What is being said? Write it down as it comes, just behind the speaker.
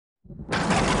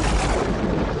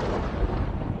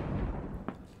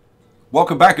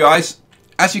Welcome back, guys.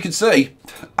 As you can see,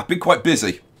 I've been quite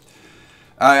busy.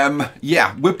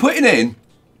 Yeah, we're putting in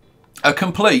a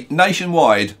complete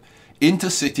nationwide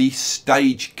intercity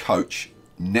stagecoach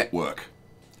network,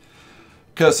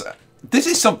 because this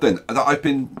is something that I've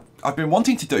been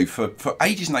wanting to do for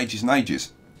ages and ages and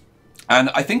ages, and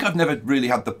I think I've never really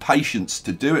had the patience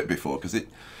to do it before, because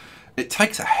it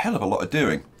takes a hell of a lot of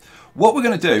doing. What we're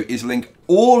going to do is link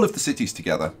all of the cities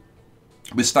together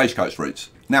with stagecoach routes.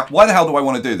 Now, why the hell do I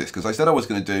want to do this? Because I said I was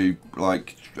going to do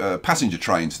like passenger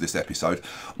trains this episode.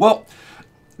 Well,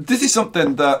 this is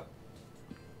something that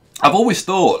I've always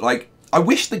thought, like, I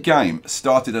wish the game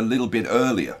started a little bit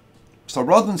earlier. So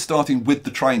rather than starting with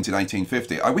the trains in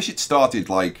 1850, I wish it started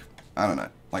like, I don't know,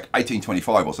 like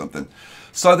 1825 or something,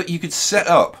 so that you could set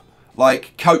up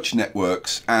like coach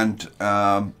networks and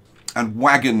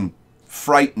wagon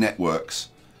freight networks,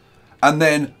 and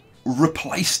then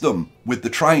replace them with the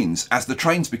trains as the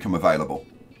trains become available.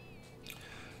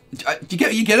 You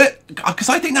get it? Because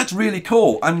I think that's really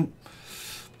cool, and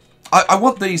I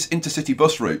want these intercity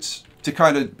bus routes to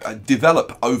kind of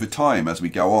develop over time as we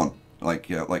go on, like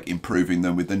improving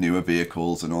them with the newer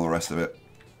vehicles and all the rest of it,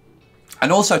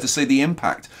 and also to see the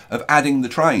impact of adding the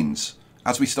trains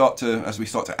as we start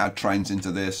to add trains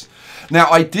into this. Now,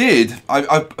 I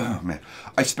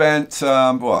spent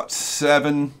what,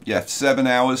 7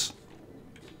 hours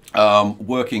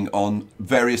working on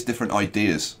various different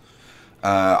ideas.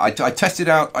 I tested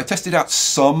out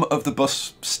some of the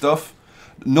bus stuff,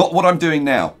 not what I'm doing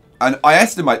now, and I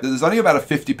estimate that there's only about a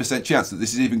 50% chance that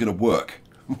this is even going to work.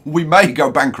 We may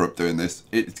go bankrupt doing this.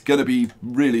 It's going to be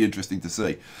really interesting to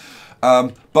see.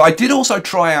 But I did also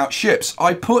try out ships.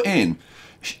 I put in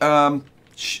a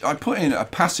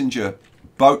passenger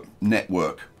boat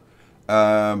network,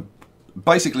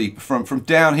 basically from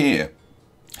down here,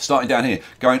 starting down here,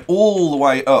 going all the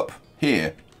way up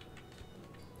here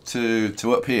to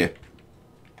up here.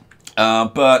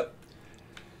 But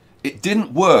it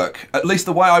didn't work. At least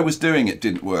the way I was doing it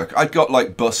didn't work. I'd got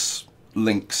like bus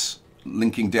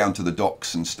linking down to the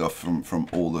docks and stuff from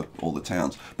all the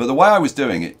towns, but the way I was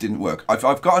doing it didn't work.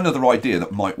 I've got another idea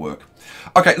that might work.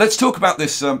 Okay, let's talk about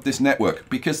this this network,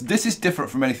 because this is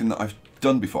different from anything that I've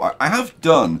done before. I have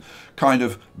done kind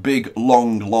of big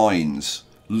long lines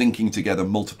linking together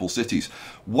multiple cities.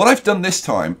 What I've done this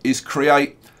time is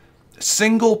create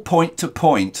single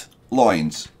point-to-point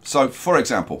lines. So, for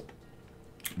example,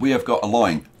 we have got a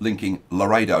line linking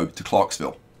Laredo to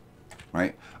Clarksville,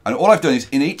 right? And all I've done is,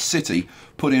 in each city,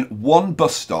 put in one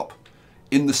bus stop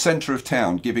in the centre of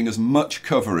town, giving as much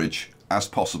coverage as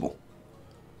possible.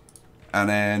 And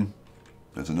then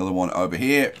there's another one over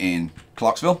here in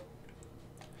Clarksville.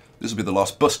 This will be the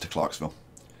last bus to Clarksville.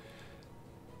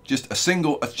 Just a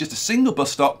single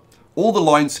bus stop. All the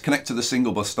lines connect to the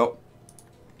single bus stop.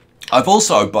 I've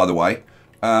also, by the way,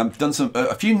 done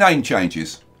a few name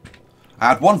changes. I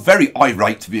had one very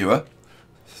irate viewer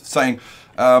saying,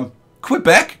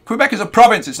 Quebec is a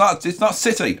province. It's not a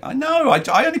city. I know.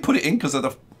 I only put it in because of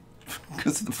the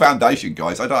foundation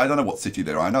guys. I don't know what city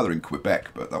they're in. I know they're in Quebec,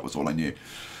 but that was all I knew.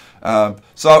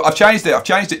 So I've changed it. I've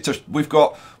changed it to we've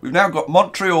now got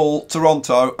Montreal,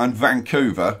 Toronto, and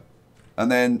Vancouver,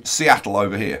 and then Seattle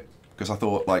over here, because I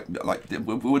thought like we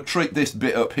would treat this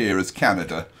bit up here as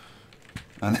Canada,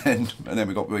 and then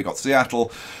we got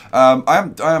Seattle. I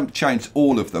haven't changed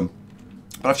all of them,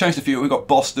 but I've changed a few. We've got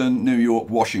Boston, New York,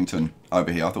 Washington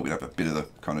over here. I thought we'd have a bit of the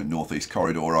kind of northeast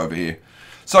corridor over here.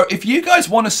 So if you guys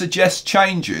want to suggest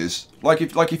changes, like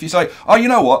if you say, oh, you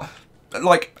know what,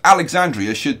 like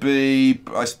Alexandria should be,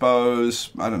 I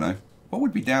suppose, I don't know, what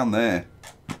would be down there?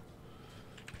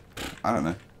 I don't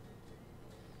know.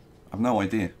 I've no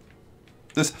idea.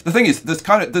 The thing is,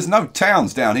 there's no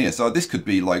towns down here, so this could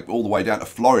be like all the way down to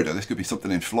Florida. This could be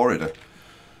something in Florida.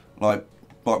 Like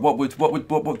what would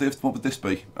this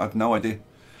be? I have no idea.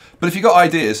 But if you got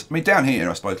ideas, I mean, down here,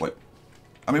 I suppose, like,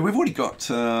 I mean, we've already got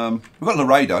we've got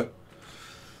Laredo.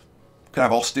 Could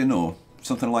have Austin or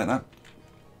something like that.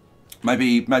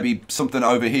 Maybe something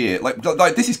over here. Like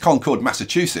this is Concord,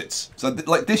 Massachusetts. So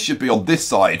like this should be on this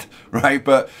side, right?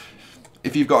 But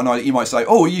if you've got an idea, you might say,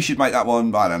 oh, you should make that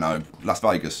one, I don't know, Las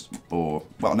Vegas, or,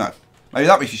 well, no, maybe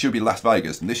that should be Las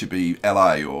Vegas, and this should be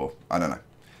LA, or I don't know.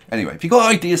 Anyway, if you've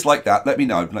got ideas like that, let me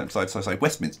know. So say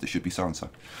Westminster should be so and so.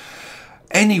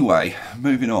 Anyway,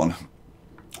 moving on.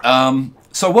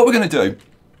 So what we're going to do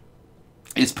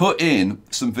is put in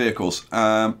some vehicles.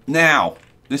 Now,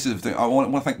 this is the thing. I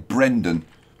want to thank Brendan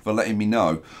for letting me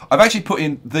know. I've actually put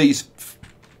in these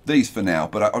for now,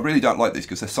 but I really don't like these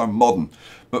because they're so modern.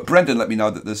 But Brendan let me know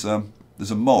that there's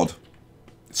a mod,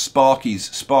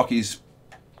 Sparky's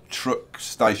truck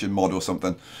station mod or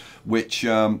something, which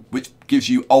gives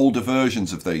you older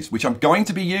versions of these, which I'm going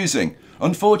to be using.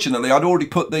 Unfortunately, I'd already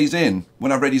put these in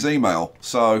when I read his email,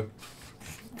 so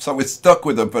we're stuck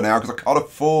with them for now because I can't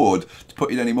afford to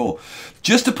put in any more.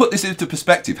 Just to put this into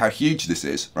perspective, how huge this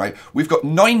is, right? We've got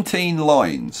 19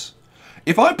 lines.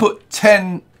 If I put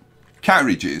 10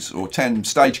 carriages or 10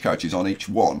 stagecoaches on each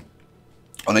one,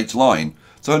 on each line,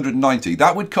 it's 190.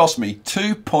 That would cost me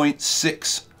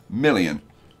 2.6 million,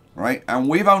 right? And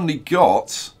we've only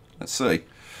got, let's see,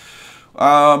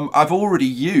 I've already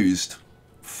used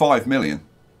 5 million.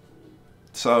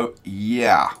 So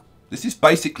yeah, this is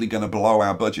basically going to blow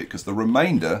our budget because the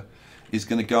remainder is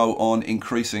going to go on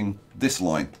increasing this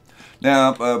line.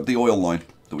 Now, the oil line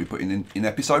that we put in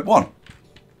episode 1.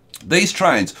 These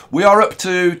trains, we are up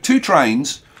to 2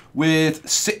 trains with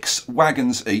 6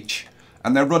 wagons each,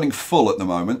 and they're running full at the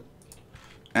moment.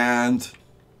 And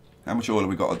how much oil have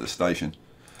we got at the station?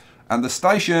 And the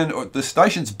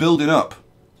station's building up,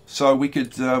 so we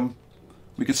could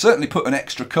certainly put an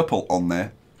extra couple on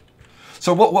there.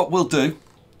 So what we'll do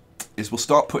is we'll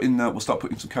start putting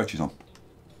some coaches on.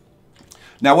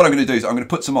 Now what I'm going to do is I'm going to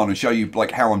put some on and show you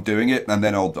like how I'm doing it, and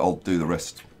then I'll do the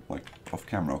rest like off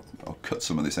camera. I'll cut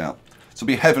some of this out. So it'll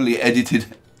be a heavily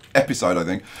edited episode, I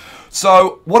think.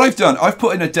 So what I've done, I've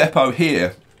put in a depot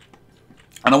here,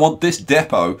 and I want this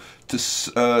depot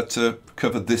to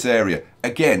cover this area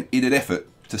again in an effort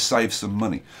to save some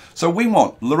money. So we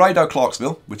want Laredo,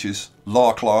 Clarksville, which is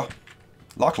not the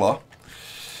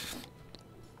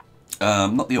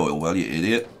oil well, you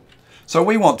idiot. So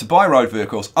we want to buy road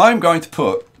vehicles. I'm going to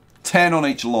put 10 on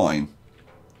each line.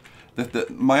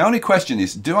 My only question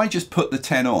is, do I just put the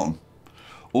 10 on?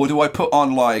 Or do I put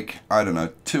on like, I don't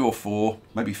know, 2 or 4,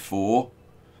 maybe 4,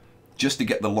 just to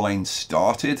get the line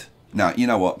started? Now, you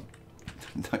know what?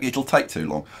 It'll take too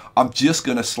long. I'm just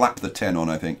going to slap the 10 on,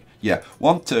 I think. Yeah,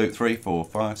 1, 2, 3, 4,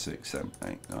 5, 6, 7,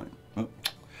 8, 9. Oh,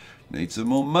 need some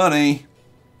more money.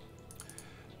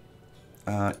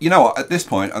 You know what, at this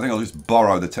point, I think I'll just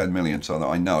borrow the 10 million so that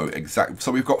I know exactly.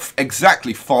 So we've got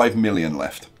exactly 5 million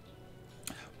left.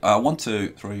 1, 2,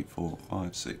 3, 4,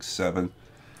 5, 6, 7,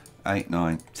 8,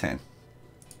 9, 10.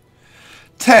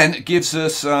 10 gives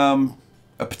us a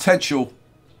potential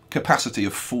capacity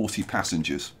of 40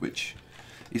 passengers, which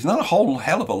is not a whole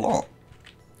hell of a lot.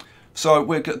 So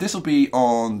this will be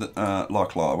on La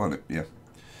Clara, won't it? Yeah.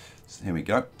 So here we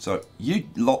go. So you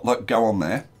lot go on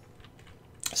there.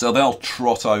 So they'll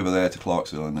trot over there to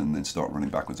Clarksville and then start running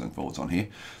backwards and forwards on here.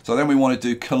 So then we want to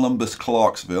do Columbus,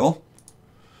 Clarksville.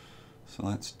 So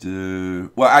let's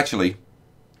do, well actually,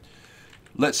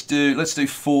 let's do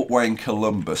Fort Wayne,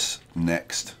 Columbus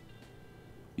next.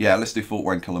 Yeah, let's do Fort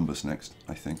Wayne, Columbus next,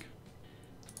 I think.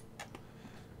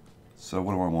 So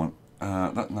what do I want?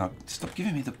 No, stop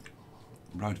giving me the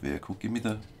road vehicle. Give me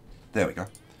the, there we go.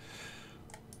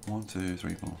 1, 2,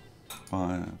 3, 4,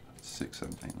 5, 6,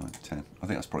 7, 8, 9, 10. I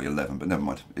think that's probably 11, but never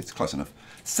mind. It's close enough.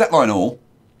 Set line all.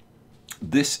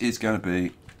 This is going to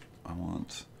be, I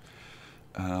want,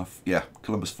 yeah,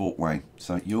 Columbus, Fort Wayne.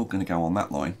 So you're going to go on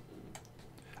that line.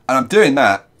 And I'm doing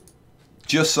that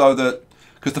just so that,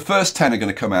 because the first 10 are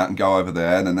going to come out and go over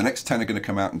there, and then the next 10 are going to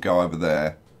come out and go over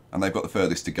there, and they've got the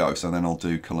furthest to go. So then I'll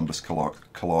do Columbus,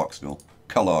 Clarksville.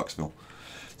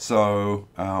 So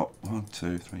 1,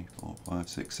 2, 3, 4, 5,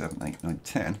 6, 7, 8, 9,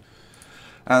 10.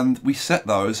 And we set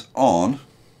those on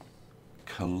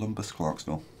Columbus,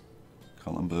 Clarksville.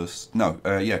 Columbus,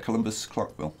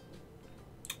 Clarksville.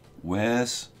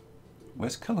 Where's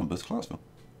Columbus, Clarksville?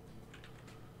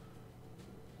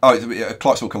 Oh, it's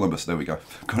Clarksville, Columbus. There we go.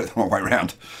 Got it the wrong way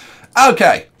around.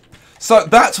 Okay, so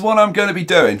that's what I'm going to be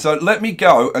doing. So let me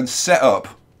go and set up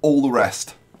all the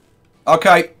rest.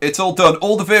 Okay, it's all done.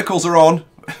 All the vehicles are on.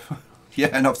 Yeah,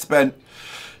 and I've spent.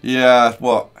 Yeah,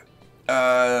 what?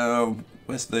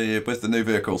 Where's the new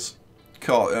vehicles?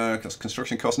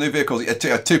 Construction costs. New vehicles.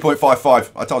 2.55.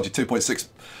 I told you 2.6.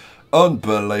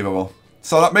 Unbelievable.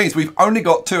 So that means we've only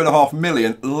got 2.5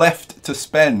 million left to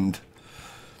spend.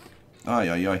 Ay,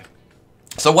 ay, ay.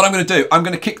 So what I'm going to do, I'm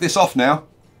going to kick this off now.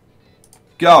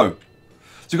 Go.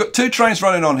 So we've got 2 trains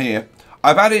running on here.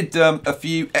 I've added a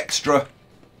few extra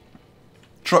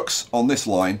trucks on this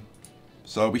line.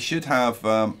 So we should have,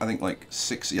 I think like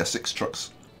 6 trucks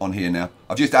on here now.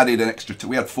 I've just added an extra 2.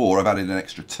 We had 4, I've added an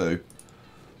extra 2.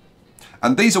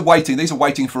 And these are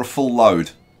waiting for a full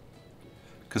load.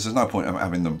 Because there's no point of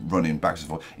having them running backwards and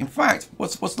forwards. In fact,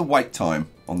 what's the wait time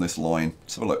on this line?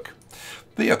 Let's have a look.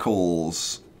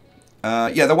 Vehicles.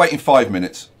 Yeah, they're waiting 5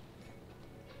 minutes.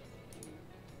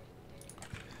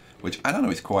 Which I don't know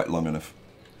is quite long enough.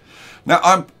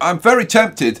 Now, I'm very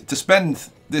tempted to spend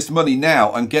this money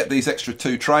now and get these extra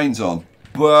 2 trains on.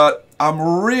 But I'm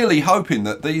really hoping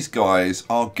that these guys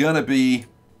are going to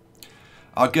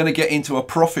get into a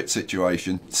profit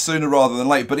situation sooner rather than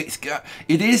later. But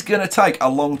it is going to take a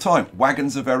long time.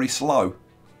 Wagons are very slow.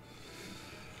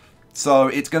 So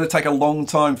it's going to take a long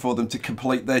time for them to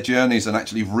complete their journeys and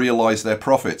actually realise their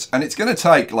profits. And it's going to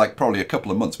take like probably a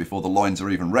couple of months before the lines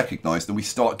are even recognised and we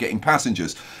start getting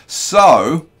passengers.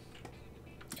 So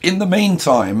in the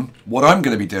meantime, what I'm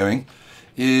going to be doing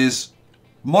is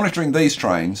monitoring these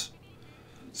trains.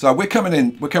 So we're coming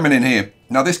in here.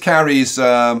 Now this carries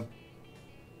 42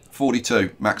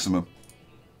 maximum.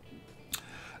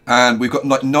 And we've got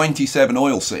like 97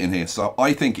 oil sitting here. So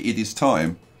I think it is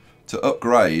time to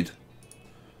upgrade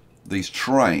these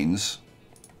trains.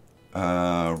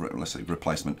 Let's say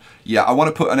replacement. Yeah, I want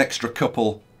to put an extra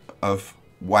couple of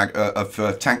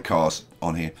tank cars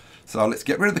on here. So let's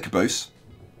get rid of the caboose.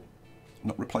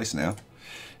 Not replace now.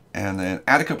 And then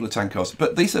add a couple of tank cars.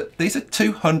 But these are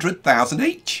 200,000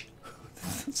 each.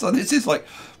 So this is like,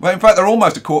 well, in fact, they're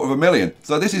almost $250,000.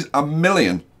 So this is $1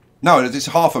 million. No, it's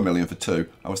 $500,000 for 2.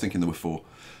 I was thinking there were 4.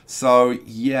 So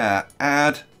yeah,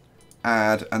 add,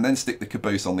 and then stick the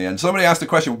caboose on the end. Somebody asked the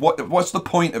question, what's the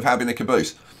point of having a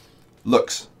caboose?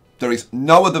 Looks. There is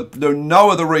no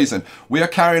other reason. We are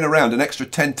carrying around an extra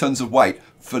 10 tons of weight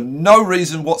for no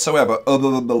reason whatsoever other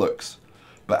than the looks.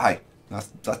 But hey,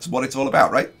 that's what it's all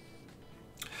about, right?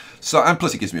 So, and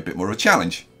plus it gives me a bit more of a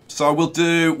challenge. So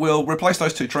we'll replace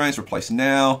those 2 trains, replace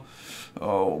now.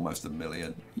 Oh, almost $1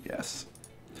 million, yes.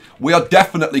 We are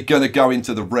definitely going to go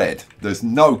into the red. There's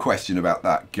no question about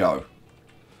that, go.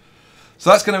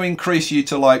 So that's going to increase you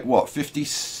to like, what,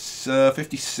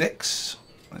 56,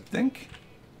 I think?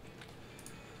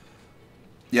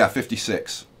 Yeah,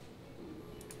 56.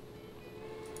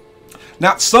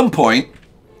 Now, at some point,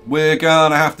 we're going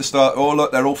to have to start... Oh,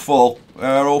 look, they're all full.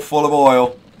 They're all full of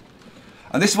oil.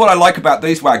 And this is what I like about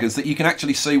these wagons, that you can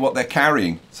actually see what they're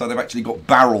carrying. So they've actually got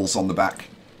barrels on the back.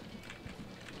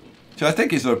 Which I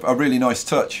think is a really nice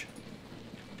touch.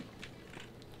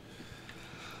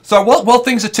 So while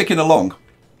things are ticking along,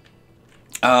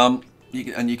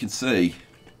 you can see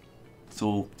it's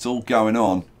all going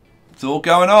on. It's all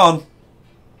going on.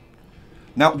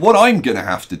 Now what I'm going to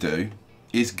have to do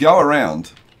is go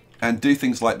around and do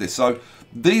things like this. So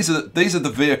these are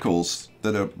the vehicles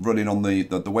that are running on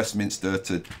the Westminster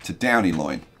to Downey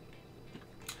line.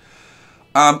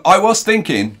 I was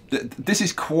thinking that this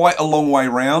is quite a long way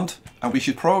round, and we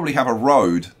should probably have a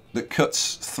road that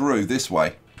cuts through this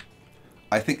way.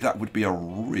 I think that would be a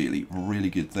really, really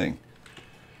good thing.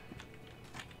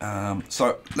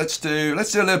 So let's do a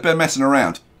little bit of messing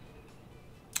around,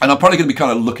 and I'm probably going to be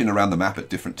kind of looking around the map at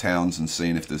different towns and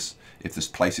seeing if there's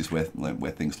places where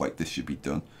things like this should be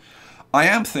done. I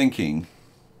am thinking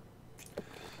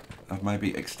of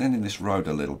maybe extending this road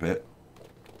a little bit,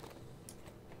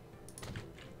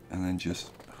 and then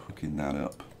just hooking that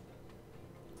up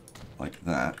like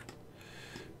that,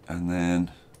 and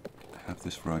then have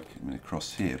this road coming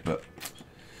across here. But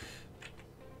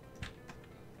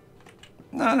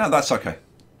no, that's okay.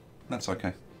 That's okay.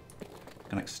 I'm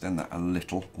going to extend that a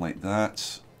little like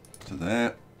that to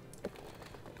there.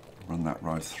 Run that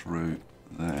road through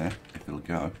there if it'll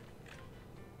go.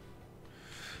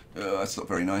 That's not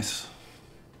very nice.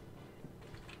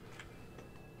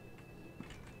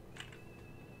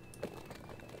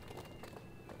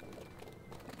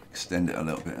 Extend it a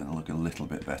little bit and it'll look a little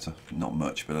bit better. Not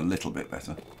much, but a little bit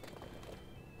better.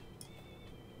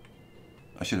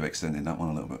 I should have extended that one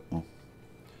a little bit more.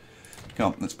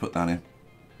 Come on, let's put that in.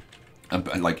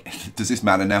 And like, does this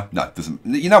matter now? No, it doesn't.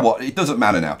 You know what? It doesn't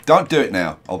matter now. Don't do it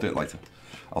now. I'll do it later.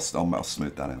 I'll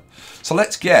smooth that out. So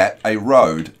let's get a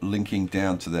road linking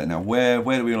down to there. Now, where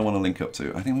do we want to link up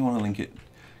to? I think we want to link it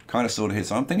kind of sort of here.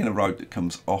 So I'm thinking a road that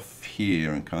comes off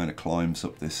here and kind of climbs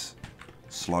up this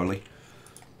slowly.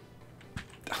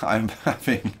 I'm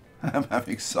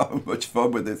having so much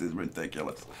fun with this. It's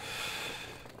ridiculous.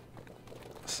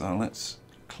 So let's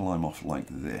climb off like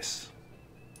this.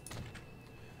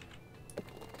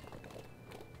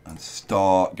 And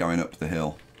start going up the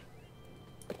hill.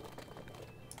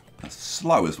 As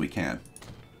slow as we can.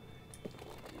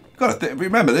 Got to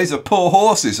remember, these are poor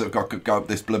horses that have got to go up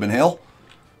this blooming hill.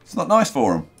 It's not nice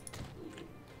for them.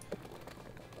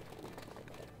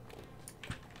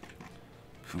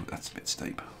 Ooh, that's a bit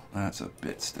steep. That's a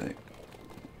bit steep.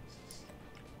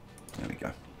 There we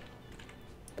go.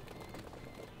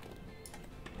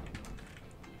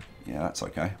 Yeah, that's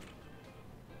okay.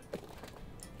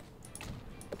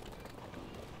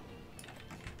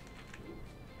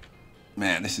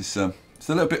 Man, this is it's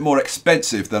a little bit more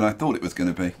expensive than I thought it was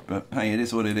going to be, but hey, it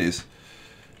is what it is.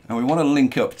 And we want to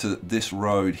link up to this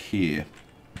road here.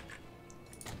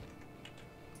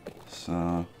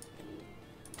 So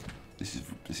this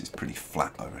is pretty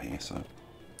flat over here, so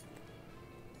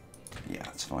yeah,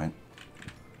 that's fine.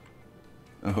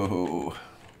 Oh,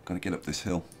 gotta get up this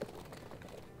hill.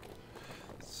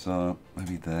 So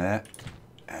maybe there,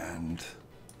 and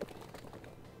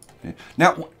here.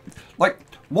 Now, like,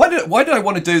 why did I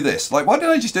want to do this? Like, why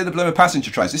didn't I just do the blooming passenger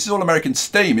trains? This is all American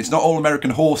steam. It's not all American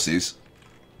horses.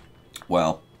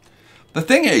 Well, the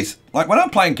thing is, like, when I'm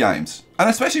playing games, and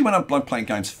especially when I'm playing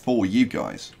games for you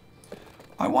guys,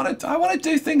 I want to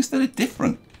do things that are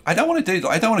different. I don't want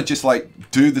to just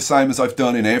like do the same as I've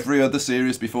done in every other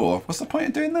series before. What's the point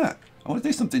of doing that? I want to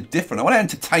do something different. I want to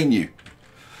entertain you.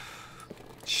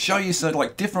 Show you some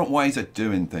like different ways of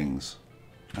doing things.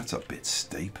 That's a bit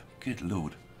steep. Good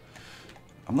Lord.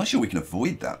 I'm not sure we can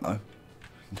avoid that though.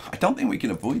 I don't think we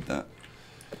can avoid that.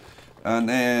 And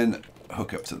then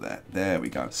hook up to that. There we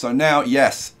go. So now,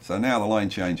 yes. So now the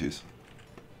line changes.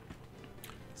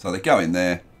 So they go in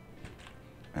there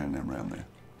and then round there.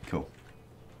 Cool.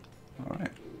 All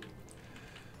right.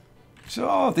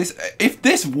 So if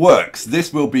this works,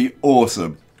 this will be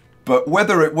awesome. But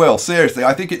whether it will, seriously,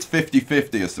 I think it's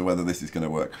 50-50 as to whether this is going to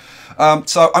work.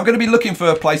 So I'm going to be looking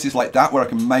for places like that where I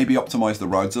can maybe optimize the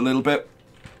roads a little bit.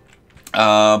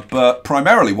 But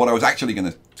primarily what I was actually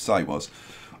going to say was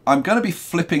I'm going to be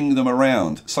flipping them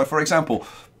around. So for example,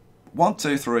 1,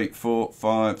 2, 3, 4,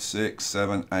 5, 6,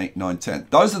 7, 8, 9, 10.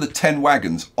 Those are the 10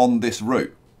 wagons on this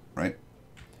route, right?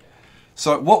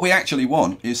 So what we actually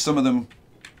want is some of them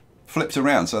flipped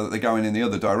around so that they're going in the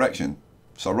other direction.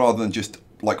 So rather than just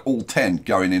like all 10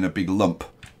 going in a big lump,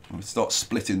 we'll start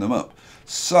splitting them up.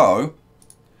 So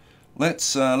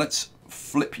let's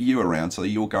flip you around so that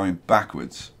you're going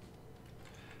backwards.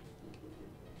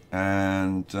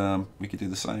 And we could do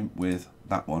the same with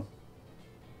that one.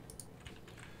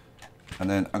 And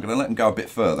then I'm going to let them go a bit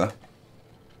further.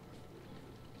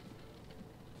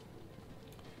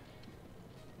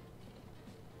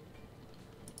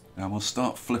 And we'll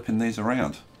start flipping these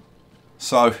around.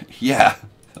 So, yeah,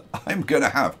 I'm going to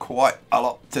have quite a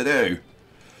lot to do.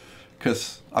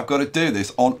 Because I've got to do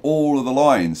this on all of the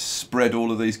lines. Spread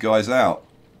all of these guys out.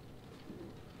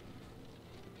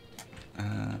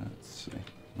 Let's see.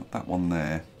 Not that one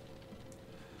there.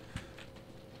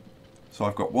 So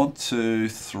I've got 1, 2,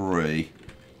 3.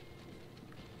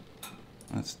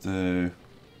 Let's do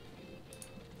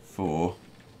 4.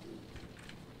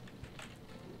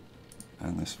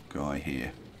 And this guy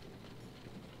here.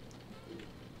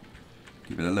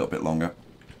 Give it a little bit longer.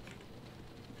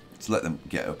 Let's let them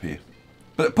get up here.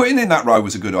 But putting in that row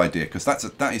was a good idea because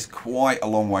that is quite a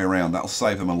long way around. That'll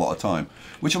save them a lot of time,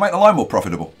 which will make the line more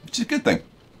profitable, which is a good thing.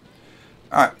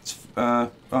 All right.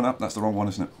 Oh no, that's the wrong one,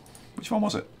 isn't it? Which one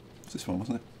was it? It's this one,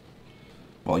 wasn't it?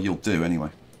 Well, you'll do anyway.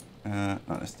 Right,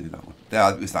 let's do that one.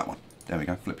 There, it's that one. There we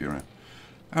go. Flip you around.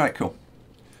 All right, cool.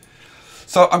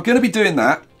 So I'm going to be doing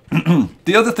that.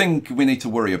 The other thing we need to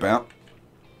worry about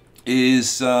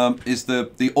is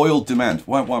the oil demand.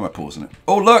 Why am I pausing it?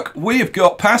 Oh look, we've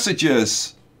got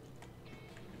passengers.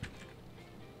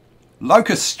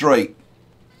 Locust Street.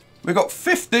 We've got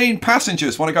 15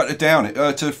 passengers want to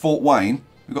go to Fort Wayne.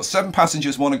 We've got 7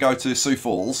 passengers want to go to Sioux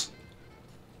Falls.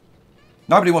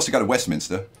 Nobody wants to go to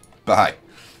Westminster, but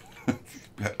hey,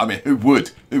 I mean, who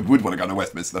would want to go to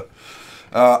Westminster?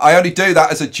 I only do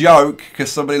that as a joke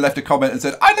because somebody left a comment and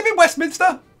said, I live in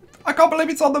Westminster. I can't believe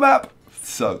it's on the map.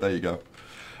 So there you go.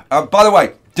 By the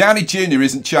way, Downey Jr.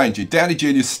 isn't changing. Downey Jr.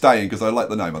 is staying because I like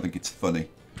the name. I think it's funny.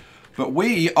 But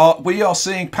we are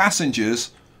seeing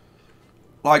passengers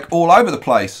like all over the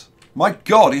place. My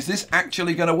God, is this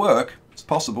actually going to work? It's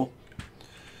possible.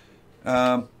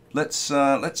 Let's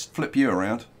flip you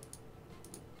around.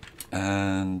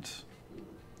 And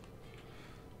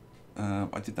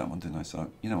I did that one, didn't I?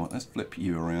 So you know what? Let's flip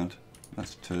you around.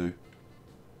 That's 2.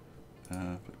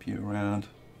 Flip you around.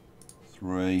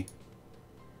 3.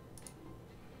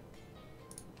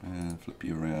 And flip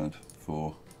you around.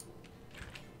 4.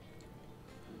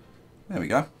 There we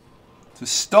go. So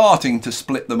starting to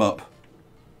split them up.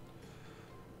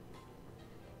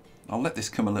 I'll let this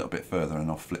come a little bit further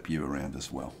and I'll flip you around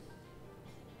as well.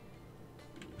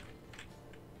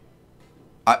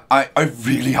 I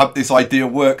really hope this idea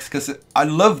works because I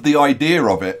love the idea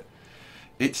of it.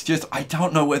 It's just, I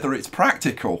don't know whether it's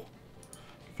practical.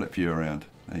 Flip you around.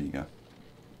 There you go.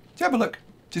 Let's have a look.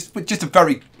 Just a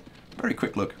very, very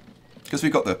quick look. Because we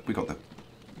got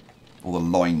all the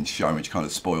lines shown, which kind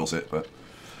of spoils it, but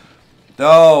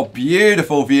oh,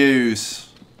 beautiful views.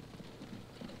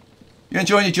 You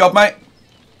enjoying your job, mate?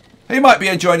 He might be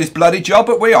enjoying his bloody job,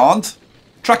 but we aren't.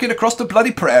 Tracking across the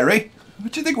bloody prairie.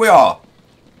 What do you think we are?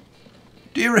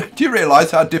 Do you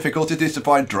realise how difficult it is to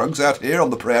find drugs out here on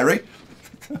the prairie?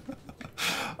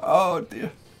 Oh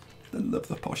dear. I love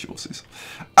the posh horses.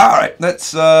 Alright,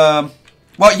 let's... well,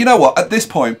 you know what? At this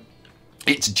point,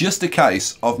 it's just a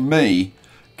case of me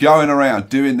going around,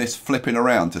 doing this flipping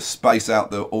around to space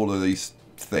out all of these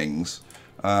things.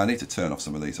 I need to turn off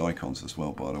some of these icons as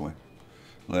well, by the way.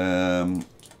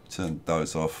 Turn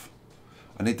those off.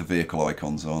 I need the vehicle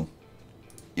icons on.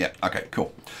 Yeah, okay,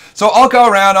 cool. So I'll go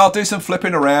around, I'll do some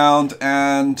flipping around,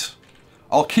 and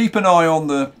I'll keep an eye on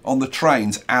the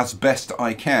trains as best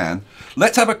I can.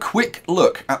 Let's have a quick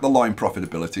look at the line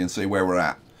profitability and see where we're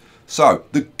at. So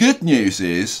the good news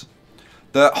is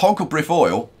that Honkelbriff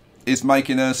Oil is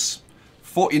making us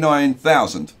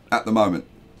 49,000 at the moment,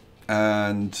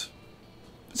 and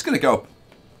it's going to go up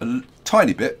a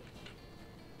tiny bit.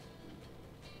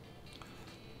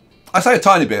 I say a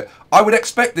tiny bit. I would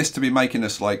expect this to be making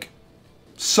us like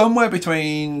somewhere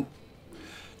between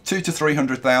 200,000 to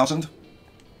 300,000.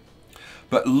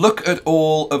 But look at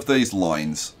all of these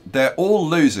lines. They're all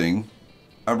losing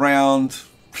around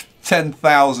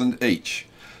 10,000 each.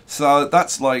 So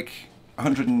that's like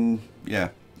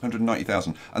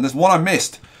 190,000. And there's one I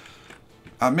missed.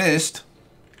 I missed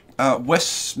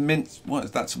Westminster. What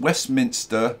is that?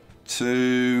 Westminster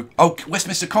to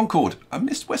Westminster Concord. I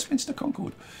missed Westminster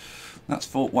Concord. That's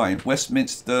Fort Wayne.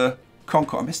 Westminster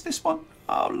Concord. I missed this one.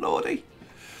 Oh lordy.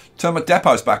 Turn my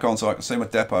depots back on so I can see my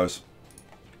depots.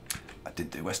 I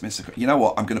didn't do Westminster. You know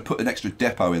what? I'm going to put an extra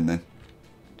depot in then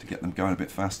to get them going a bit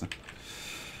faster.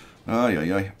 Oh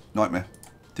yeah. Nightmare.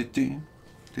 The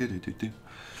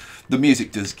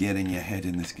music does get in your head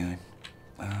in this game.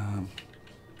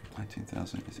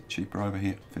 19,000. Is it cheaper over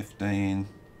here? 15.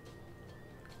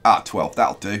 12.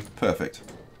 That'll do. Perfect.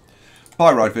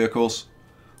 Buy road vehicles.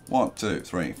 1, 2,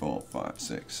 3, 4, 5,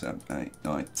 6, 7, 8,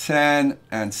 9, 10.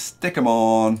 And stick them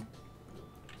on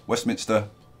Westminster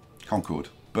Concord.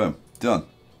 Boom. Done.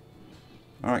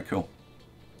 Alright, cool.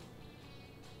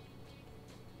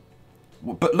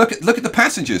 But look at the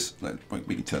passengers.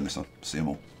 We can turn this on. See them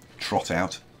all trot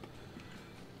out.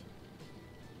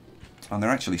 And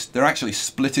they're actually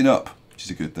splitting up, which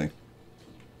is a good thing.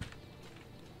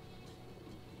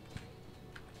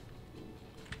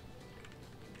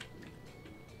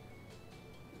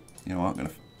 You know what? I'm gonna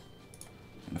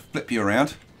flip you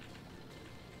around.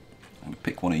 I'm gonna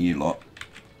pick one of you lot.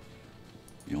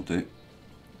 You'll do.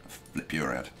 Flip you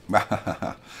around.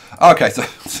 Okay, so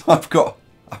I've got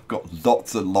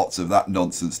lots and lots of that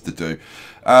nonsense to do.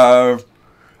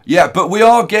 Yeah, but we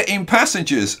are getting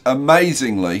passengers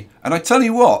amazingly, and I tell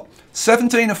you what,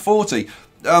 17 of 40.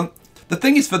 The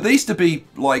thing is, for these to be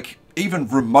like even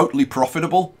remotely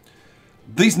profitable,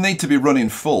 these need to be running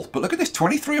full. But look at this,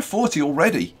 23 of 40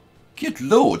 already. Good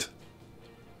lord.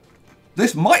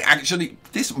 This might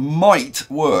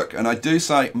work, and I do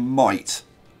say might.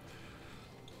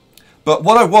 But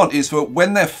what I want is for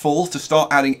when they're full to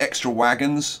start adding extra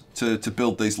wagons to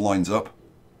build these lines up.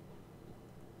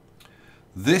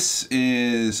 This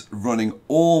is running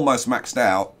almost maxed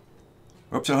out.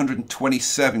 We're up to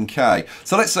 127k.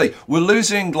 So let's see, we're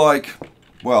losing like,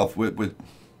 well, I was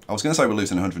going to say we're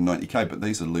losing 190k, but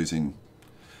these are losing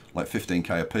like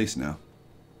 15k a piece now.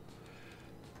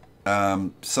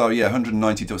 So yeah,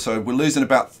 192. So we're losing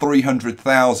about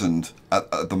 300,000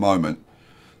 at the moment.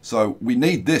 So we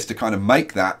need this to kind of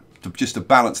make that, just to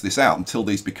balance this out until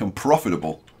these become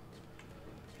profitable.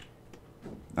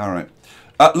 All right.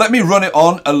 Let me run it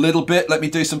on a little bit. Let me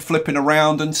do some flipping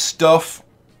around and stuff,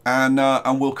 and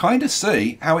we'll kind of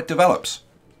see how it develops.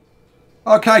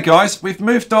 Okay, guys, we've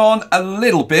moved on a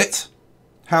little bit.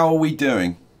 How are we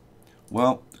doing?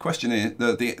 Well, the question is,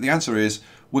 the answer is,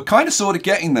 we're kind of sort of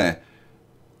getting there.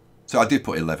 So I did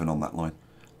put 11 on that line.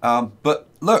 But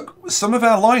look, some of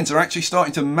our lines are actually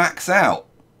starting to max out.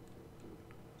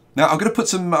 Now I'm going to put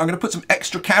some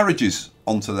extra carriages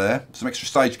onto there, some extra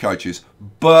stagecoaches.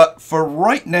 But for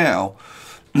right now,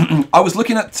 I was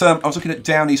looking at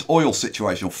Downey's oil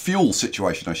situation, or fuel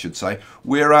situation, I should say.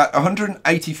 We're at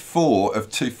 184 of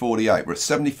 248. We're at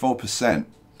 74%.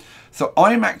 So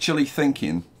I'm actually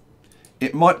thinking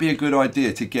it might be a good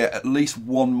idea to get at least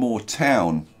one more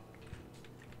town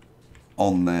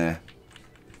on there.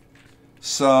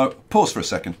 So pause for a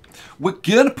second. We're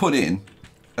going to put in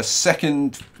a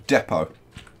second depot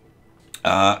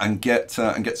and get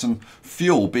some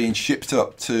fuel being shipped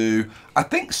up to, I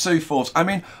think, Sioux Falls. I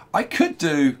mean, I could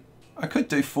do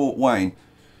Fort Wayne.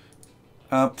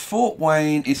 Fort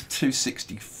Wayne is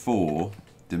 264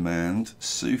 demand.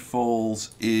 Sioux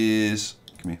Falls is,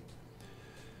 come here,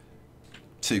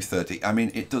 230. I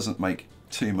mean, it doesn't make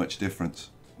too much difference.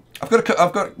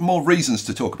 I've got more reasons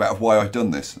to talk about why I've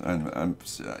done this, and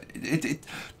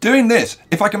doing this,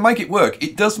 if I can make it work,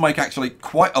 it does make actually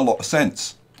quite a lot of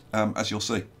sense, as you'll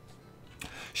see.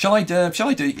 Shall I do?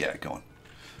 Yeah, go on.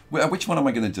 Which one am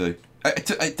I going to do?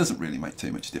 It doesn't really make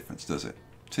too much difference, does it?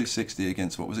 260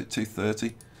 against, what was it,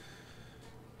 230?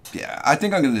 Yeah, I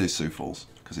think I'm going to do Sioux Falls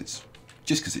because it's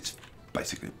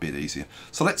basically a bit easier.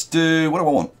 So let's do, what do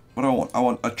I want? What do I want? I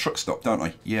want a truck stop, don't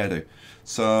I? Yeah, I do.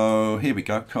 So here we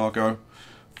go, cargo.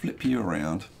 Flip you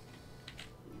around.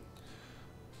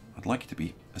 I'd like it to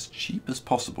be as cheap as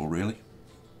possible, really.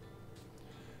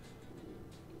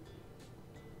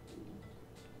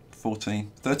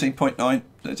 14, 13.9, 13.8,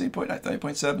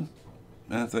 13.7.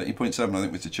 13.7 I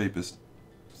think was the cheapest.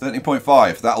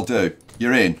 13.5, that'll do.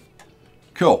 You're in.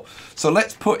 Cool. So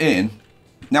let's put in,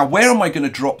 now where am I going to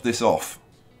drop this off?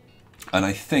 And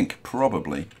I think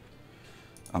probably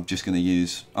I'm just going to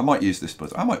use, I might use this,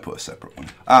 but I might put a separate one.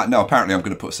 No, apparently I'm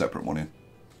going to put a separate one in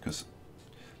because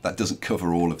that doesn't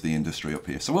cover all of the industry up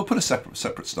here. So we'll put a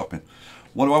separate stop in.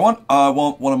 What do I want? I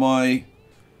want one of my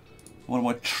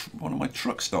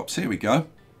truck stops. Here we go.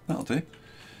 That'll do.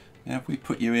 Now if we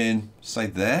put you in, say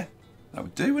there, that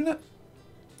would do, wouldn't it?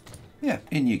 Yeah,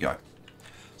 in you go.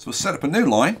 So we'll set up a new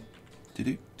line.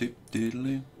 This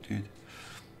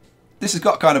has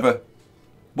got kind of a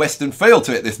Western feel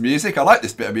to it, this music. I like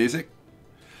this bit of music.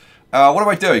 What am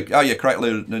I doing? Oh yeah, create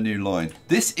a new line.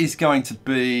 This is going to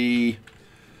be,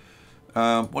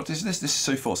 what is this? This is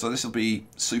Sioux Falls. So this will be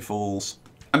Sioux Falls.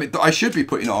 I mean, I should be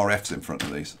putting RFs in front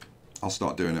of these. I'll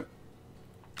start doing it.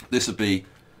 This would be,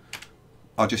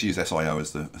 I'll just use SIO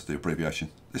as the abbreviation.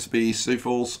 This would be Sioux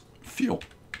Falls fuel.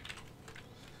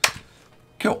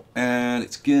 Cool. And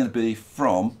it's going to be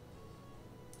from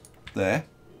there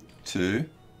to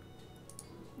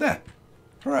there.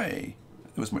 Hooray.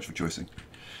 There was much rejoicing.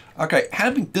 Okay,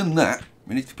 having done that,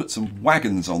 we need to put some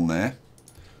wagons on there.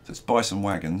 So let's buy some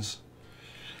wagons.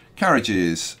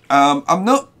 Carriages. I'm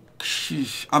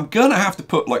going to have to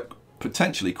put like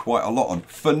potentially quite a lot on.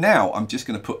 For now, I'm just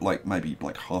going to put like maybe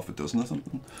like half a dozen or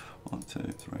something. 1, 2,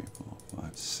 3, 4,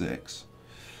 5, 6.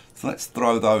 So let's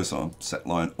throw those on. Set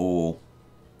line all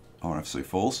RF Sioux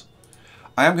Falls.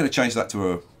 I am going to change that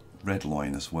to a red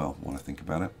line as well when I think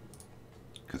about it,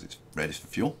 because it's red is for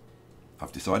fuel.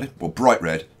 I've decided. Well, bright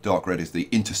red, dark red is the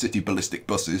intercity ballistic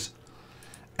buses.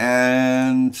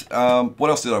 And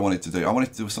what else did I want it to do? I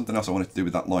wanted to do something else I wanted to do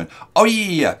with that line. Oh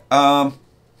yeah.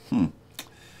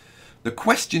 The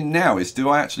question now is, do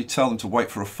I actually tell them to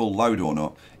wait for a full load or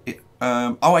not?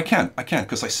 Oh, I can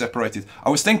because I separated.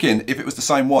 I was thinking if it was the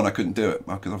same one, I couldn't do it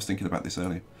because I was thinking about this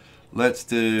earlier. Let's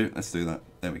do that.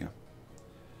 There we go.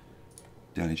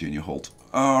 Downey Jr. halt.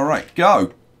 All right,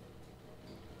 go.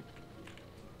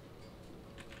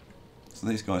 So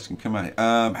these guys can come out.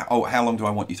 Oh, how long do I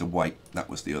want you to wait? That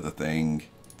was the other thing.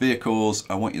 Vehicles,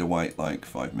 I want you to wait like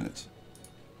 5 minutes.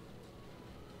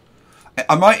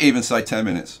 I might even say 10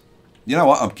 minutes. You know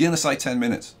what? I'm going to say 10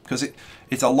 minutes because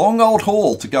it's a long old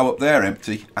haul to go up there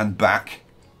empty and back.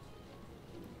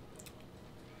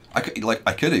 I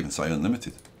could even say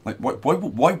unlimited. Like,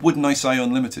 why wouldn't I say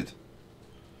unlimited?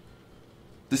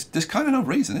 There's kind of no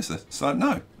reason, is there? So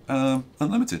no,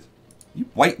 unlimited. You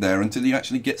wait there until you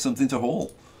actually get something to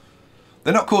haul.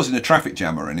 They're not causing a traffic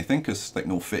jam or anything because they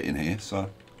can all fit in here. So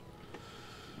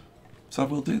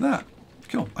we'll do that.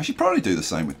 Cool. I should probably do the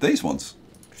same with these ones.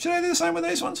 Should I do the same with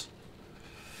these ones?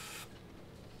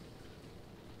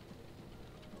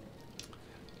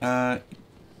 Yeah,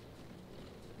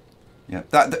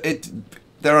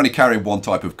 they're only carrying one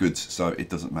type of goods, so it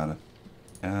doesn't matter.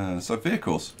 So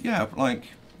vehicles, yeah, like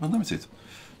unlimited.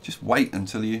 Just wait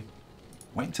until you're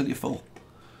full.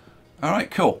 All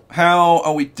right, cool. How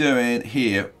are we doing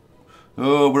here?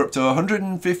 Oh, we're up to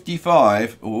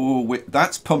 155. Oh,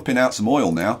 that's pumping out some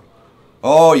oil now.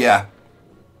 Oh yeah,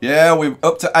 yeah, we're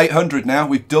up to 800 now.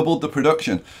 We've doubled the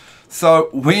production. So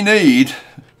we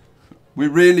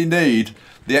really need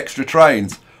the extra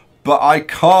trains, but I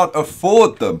can't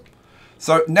afford them.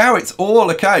 So now it's all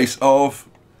a case of,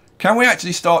 can we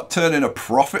actually start turning a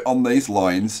profit on these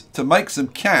lines to make some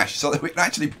cash so that we can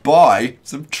actually buy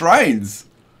some trains?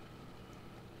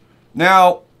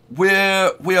 Now, we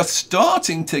are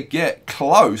starting to get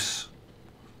close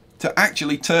to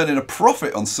actually turning a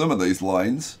profit on some of these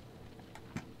lines.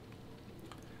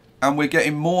 And we're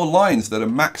getting more lines that are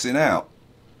maxing out.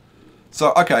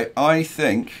 So, okay, I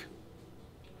think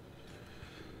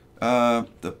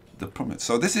the problem.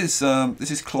 So this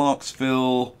is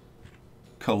Clarksville,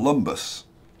 Columbus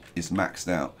is maxed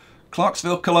out.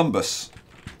 Clarksville, Columbus.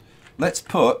 Let's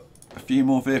put a few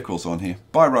more vehicles on here.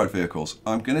 By road vehicles.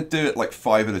 I'm going to do it like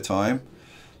 5 at a time.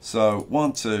 So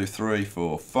 1, 2, 3,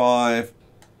 4, 5.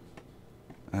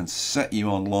 And set you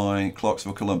on line,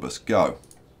 Clarksville, Columbus. Go.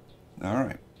 All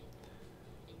right.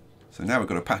 So now we've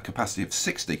got a capacity of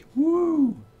 60.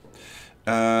 Woo!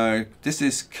 This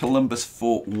is Columbus,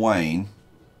 Fort Wayne,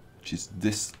 which is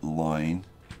this line.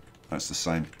 That's the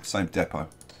same depot.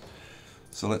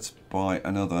 So let's buy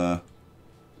another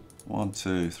 1,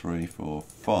 2, 3, 4,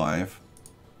 5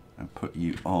 and put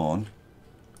you on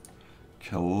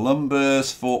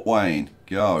Columbus, Fort Wayne.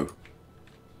 Go.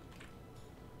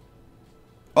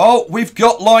 Oh, we've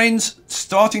got lines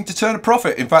starting to turn a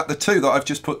profit. In fact, the two that I've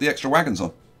just put the extra wagons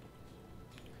on.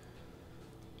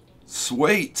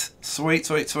 Sweet, sweet,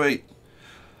 sweet, sweet.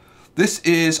 This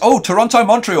is, oh, Toronto,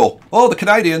 Montreal. Oh, the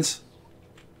Canadians.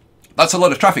 That's a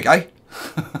lot of traffic, eh?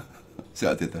 See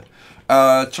what I did there.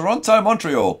 Toronto,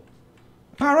 Montreal.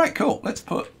 All right, cool. Let's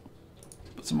put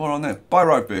some more on there. By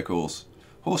road vehicles.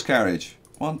 Horse carriage.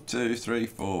 1, 2, 3,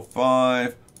 4,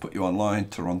 5. Put you online.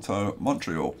 Toronto,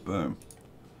 Montreal. Boom.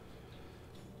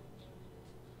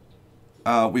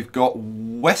 We've got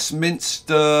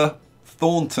Westminster,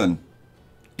 Thornton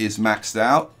is maxed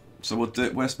out. So we'll do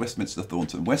it. Where's Westminster,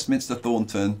 Thornton? Westminster,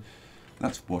 Thornton.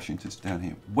 That's Washington's down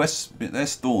here.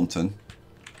 There's Thornton.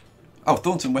 Oh,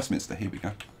 Thornton, Westminster. Here we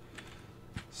go.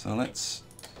 So let's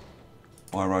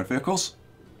buy road vehicles.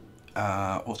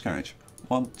 Horse carriage.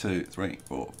 1, 2, 3,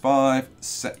 4, 5.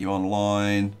 Set you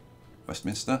online.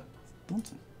 Westminster,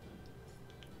 Thornton.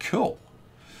 Cool.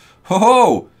 Ho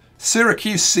ho!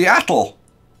 Syracuse, Seattle.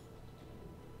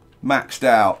 Maxed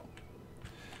out.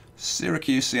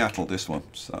 Syracuse, Seattle, this one.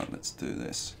 So let's do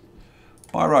this.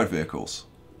 Buy road vehicles.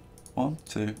 1,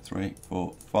 2, 3,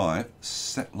 4, 5.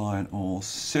 Set line all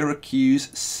Syracuse,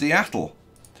 Seattle.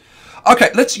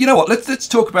 Okay, you know what? Let's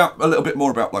talk about a little bit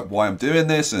more about like why I'm doing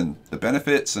this and the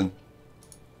benefits and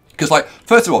because like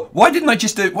first of all, why didn't I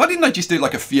just do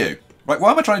like a few? Right?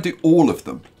 Why am I trying to do all of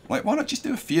them? Like why not just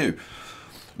do a few?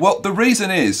 Well, the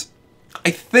reason is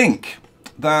I think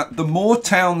that the more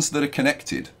towns that are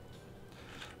connected,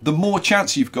 the more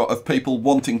chance you've got of people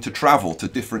wanting to travel to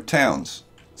different towns.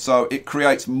 So it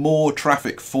creates more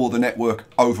traffic for the network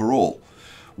overall,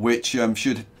 which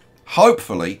should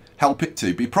hopefully help it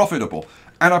to be profitable.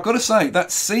 And I've got to say,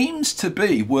 that seems to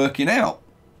be working out.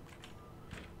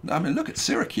 I mean, look at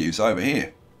Syracuse over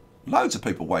here. Loads of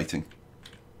people waiting,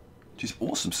 which is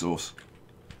awesome sauce.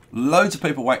 Loads of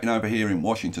people waiting over here in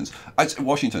Washington. I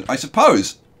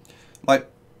suppose, like,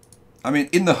 I mean,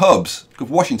 in the hubs, because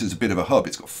Washington's a bit of a hub,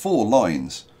 it's got 4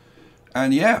 lines.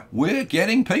 And yeah, we're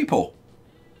getting people.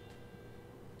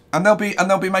 And they'll be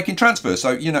making transfers.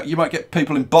 So, you know, you might get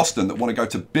people in Boston that want to go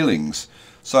to Billings.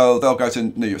 So they'll go to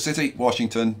New York City,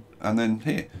 Washington, and then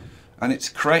here. And it's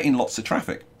creating lots of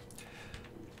traffic.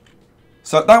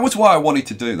 So that was why I wanted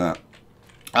to do that.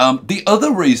 The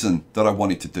other reason that I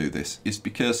wanted to do this is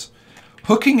because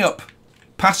hooking up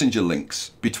passenger links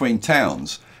between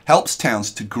towns helps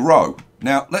towns to grow.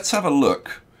 Now, let's have a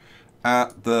look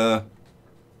at the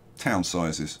town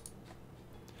sizes.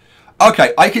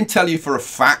 Okay, I can tell you for a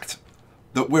fact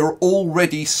that we're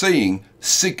already seeing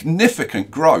significant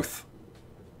growth.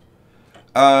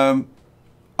 I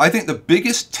think the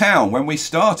biggest town, when we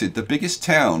started, the biggest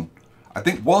town, I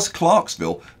think was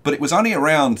Clarksville, but it was only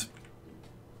around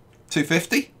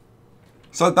 250.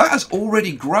 So that has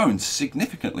already grown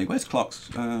significantly. Where's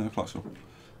Clarksville?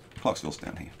 Clarksville's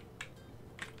down here.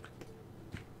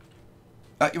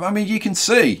 I mean, you can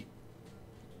see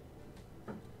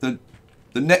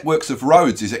the networks of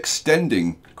roads is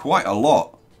extending quite a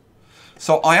lot.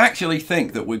 So I actually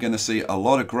think that we're going to see a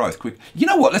lot of growth quick. You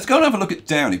know what? Let's go and have a look at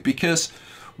Downey, because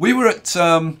we were at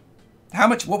how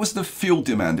much? What was the fuel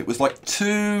demand? It was like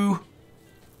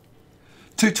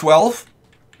 212.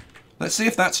 Let's see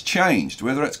if that's changed,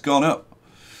 whether it's gone up.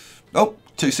 Oh,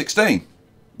 216.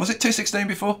 Was it 216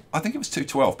 before? I think it was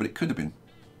 212, but it could have been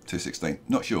 216.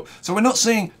 Not sure. So we're not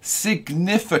seeing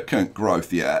significant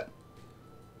growth yet,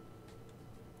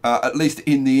 at least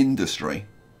in the industry.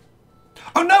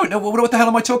 Oh no, what the hell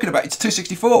am I talking about? It's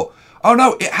 264. Oh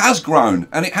no, it has grown,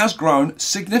 and it has grown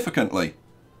significantly.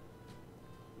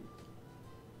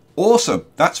 Awesome.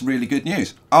 That's really good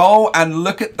news. Oh, and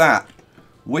look at that.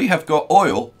 We have got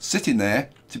oil sitting there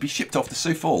to be shipped off to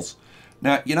Sioux Falls.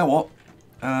 Now, you know what?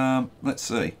 Let's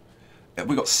see.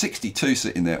 We've got 62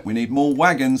 sitting there. We need more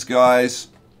wagons, guys.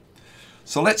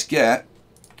 So let's get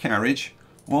carriage.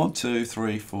 1, 2,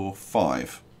 3, 4,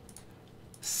 5.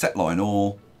 Set line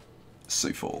all.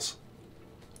 Sioux Falls.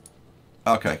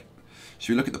 Okay.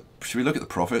 Should we look at the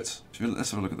profits?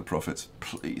 Let's have a look at the profits.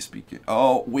 Please be good.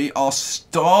 Oh, we are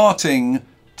starting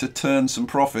to turn some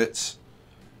profits.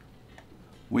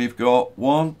 We've got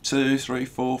 1, 2, 3,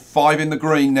 4, 5 in the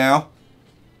green now.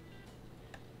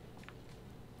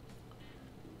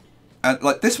 And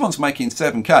like this one's making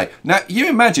 7k. Now you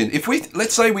imagine if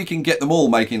let's say we can get them all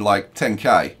making like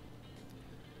 10k.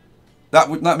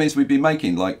 That means we'd be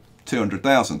making like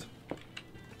 200,000.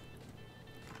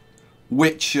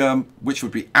 Which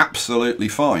would be absolutely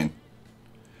fine.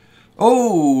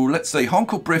 Oh, let's see.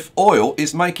 Honkle Briff Oil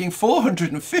is making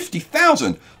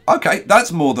 450,000. Okay,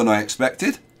 that's more than I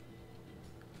expected.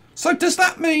 So does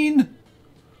that mean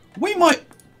we might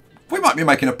be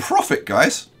making a profit,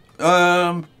 guys?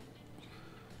 Not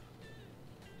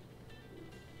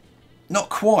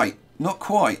quite. Not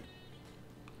quite.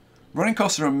 Running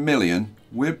costs are $1 million.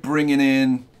 We're bringing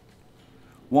in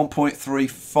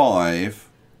 1.35.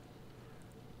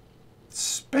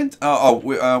 Spent.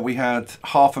 We had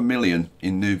 $500,000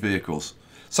 in new vehicles.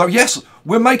 So yes,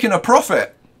 we're making a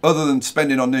profit. Other than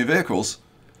spending on new vehicles.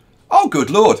 Oh, good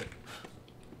lord!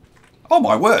 Oh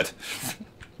my word!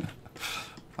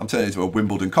 I'm turning into a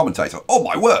Wimbledon commentator. Oh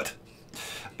my word!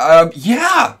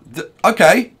 Yeah.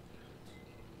 Okay.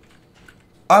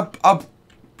 I'm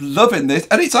loving this,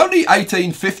 and it's only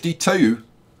 1852.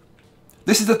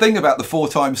 This is the thing about the 4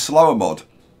 times slower mod.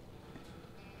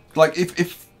 Like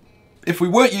if we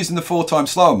weren't using the 4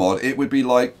 times slower mod, it would be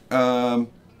like well,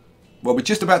 we're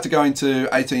just about to go into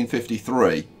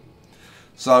 1853,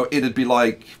 so it'd be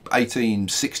like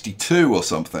 1862 or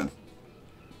something.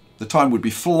 The time would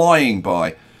be flying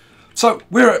by. So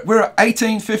we're at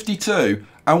 1852.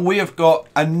 And we have got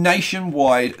a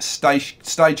nationwide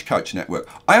stagecoach network.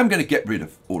 I am going to get rid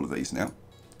of all of these now,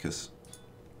 because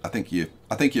I think you're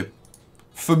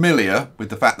familiar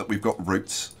with the fact that we've got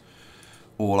routes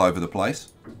all over the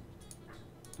place.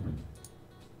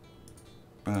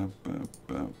 Boom, boom,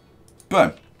 boom,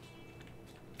 boom.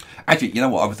 Actually, you know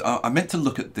what? I meant to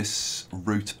look at this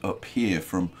route up here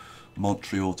from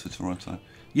Montreal to Toronto.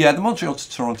 Yeah, the Montreal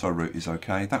to Toronto route is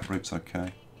okay. That route's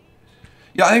okay.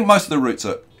 Yeah, I think most of the routes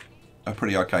are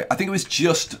pretty okay. I think it was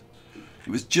just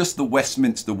the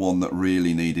Westminster one that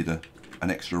really needed an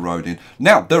extra road in.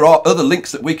 Now, there are other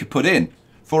links that we could put in.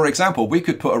 For example, we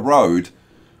could put a road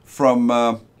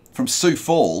from Sioux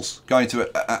Falls going to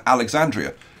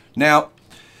Alexandria. Now,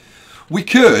 we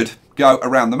could go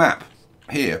around the map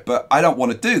here, but I don't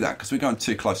want to do that because we're going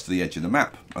too close to the edge of the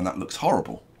map, and that looks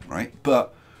horrible, right?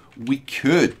 But we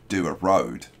could do a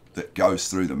road that goes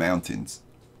through the mountains.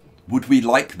 Would we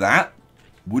like that?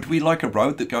 Would we like a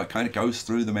road that kind of goes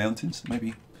through the mountains?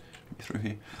 Maybe through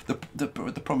here. The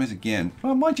problem is, again,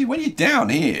 well, mind you, when you're down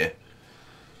here,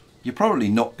 you're probably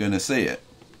not going to see it.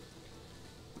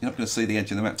 You're not going to see the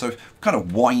edge of the mountain. So kind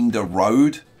of wind a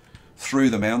road through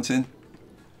the mountain.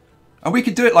 And we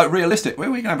could do it like realistic.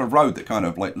 We can have a road that kind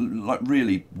of like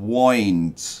really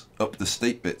winds up the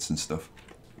steep bits and stuff.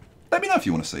 Let me know if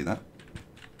you want to see that. I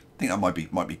think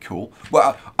that might be cool.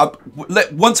 Well,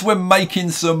 once we're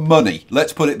making some money,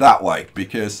 let's put it that way,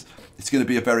 because it's going to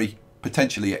be a very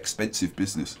potentially expensive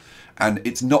business, and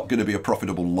it's not going to be a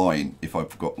profitable line if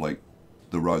I've got like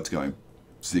the roads going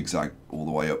zigzag all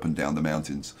the way up and down the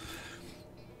mountains.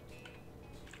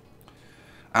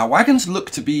 Our wagons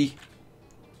look to be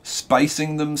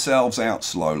spacing themselves out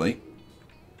slowly.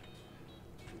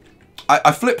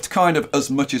 I flipped kind of as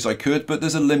much as I could, but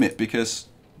there's a limit because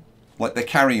like they're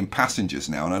carrying passengers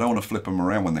now, and I don't want to flip them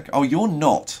around when they're... Oh, you're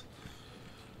not.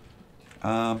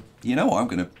 You know what? I'm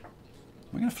going to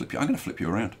flip you. I'm going to flip you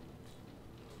around.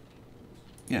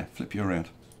 Yeah, flip you around.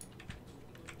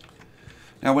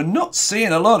 Now we're not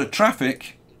seeing a lot of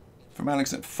traffic from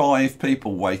Alexander. 5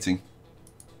 people waiting.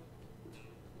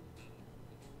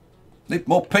 Need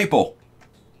more people.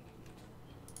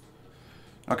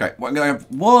 Okay, well, I'm going to have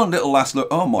one little last look.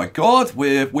 Oh my God,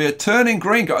 we're turning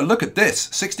green. Look at this,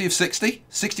 60 of 60,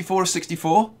 64 of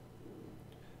 64.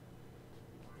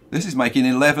 This is making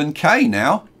 11k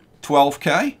now,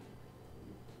 12k.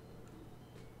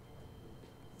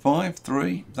 5,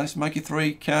 3, this is making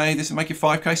 3k, this is making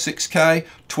 5k, 6k,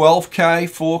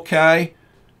 12k, 4k.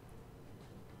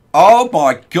 Oh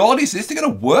my God, is this going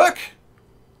to work?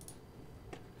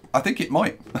 I think it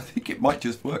might. I think it might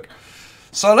just work.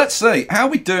 So let's see, how are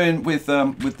we doing with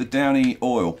the Downey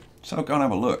oil? So I'll go and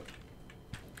have a look.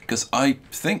 Because I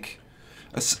think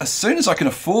as soon as I can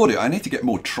afford it, I need to get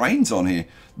more trains on here.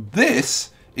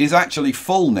 This is actually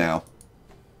full now.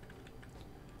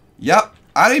 Yep,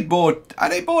 I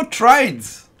need more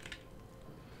trains.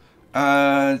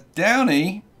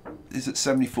 Downey is at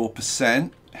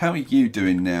 74%. How are you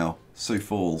doing now, Sioux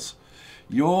Falls?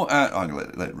 You're at, I'm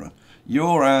going to let it run.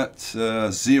 You're at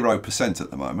 0% at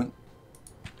the moment.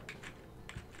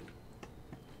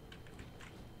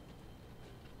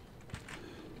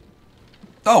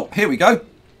 Oh, here we go.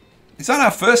 Is that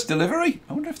our first delivery?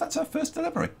 I wonder if that's our first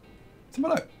delivery. Let's have a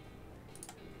look.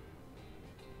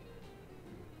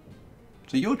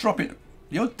 So you're dropping,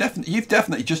 you've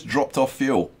definitely just dropped off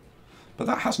fuel, but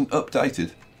that hasn't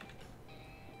updated.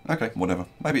 Okay, whatever.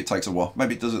 Maybe it takes a while.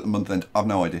 Maybe it does at the month end. I've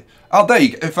no idea. Oh, there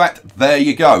you go. In fact, there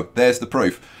you go. There's the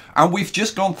proof. And we've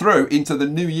just gone through into the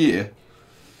new year.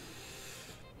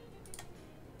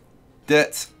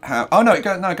 Oh no, it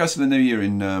goes to the new year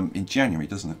in January,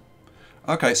 doesn't it?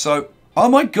 Okay, so oh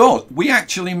my God, we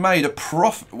actually made a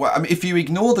profit. Well, I mean, if you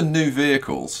ignore the new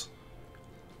vehicles,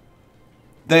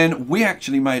 then we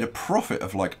actually made a profit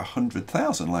of like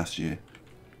 100,000 last year.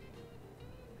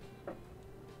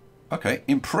 Okay,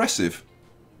 impressive.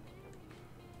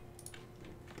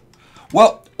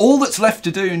 Well, all that's left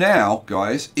to do now,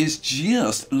 guys, is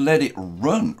just let it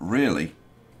run, really.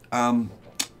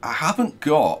 I haven't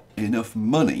got enough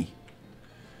money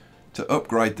to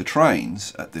upgrade the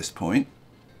trains at this point.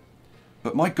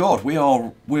 But my God,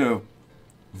 we're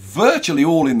virtually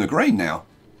all in the green now.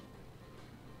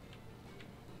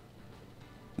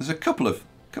 There's a couple of,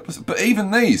 but even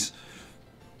these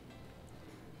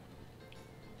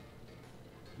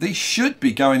should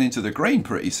be going into the green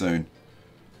pretty soon.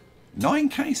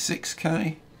 9K,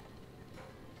 6K.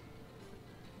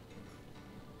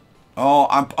 Oh,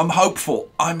 I'm hopeful.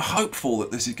 I'm hopeful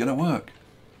that this is going to work.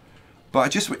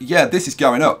 But yeah, this is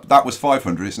going up. That was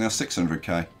 500. It's now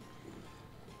 600K.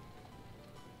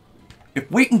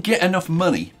 If we can get enough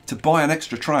money to buy an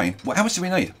extra train, well, how much do we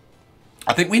need?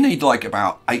 I think we need like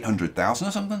about 800,000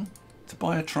 or something to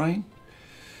buy a train.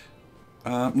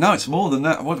 No, it's more than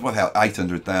that. What the hell?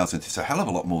 800,000. It's a hell of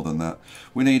a lot more than that.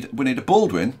 We need a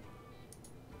Baldwin,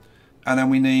 and then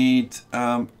we need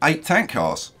 8 tank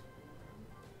cars.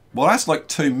 Well, that's like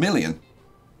 2 million.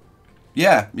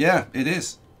 Yeah, it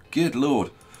is. Good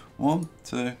Lord. 1,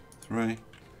 2, 3.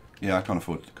 Yeah, I can't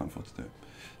afford to do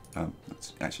it.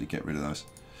 Let's actually get rid of those.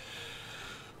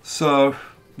 So,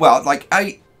 well, like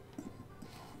 8.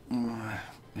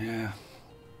 Yeah.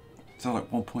 So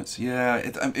like 1 point. Yeah,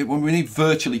 when we need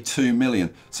virtually 2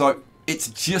 million. So it's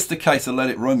just a case of let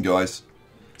it run, guys.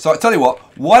 So I tell you what,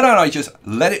 why don't I just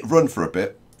let it run for a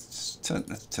bit? Let's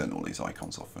turn all these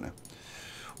icons off for now.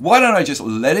 Why don't I just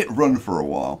let it run for a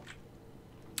while,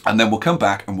 and then we'll come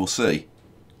back and we'll see,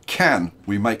 can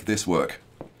we make this work?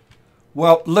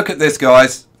 Well, look at this,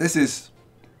 guys. This is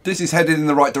headed in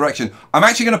the right direction. I'm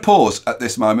actually going to pause at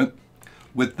this moment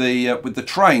with the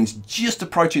trains just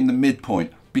approaching the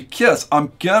midpoint, because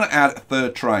I'm going to add a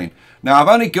third train. Now, I've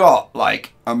only got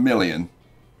like 1 million,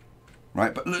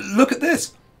 right? But look at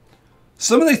this.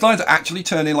 Some of these lines are actually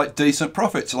turning like decent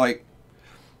profits, like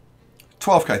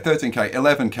 12K, 13K,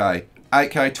 11K,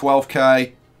 8K,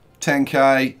 12K,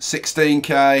 10K,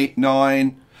 16K,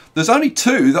 9. There's only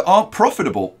 2 that aren't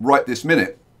profitable right this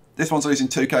minute. This one's losing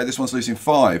 2K, this one's losing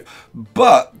 5.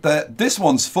 But this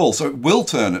one's full, so it will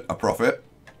turn a profit.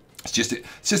 It's just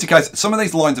a case, some of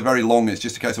these lines are very long, it's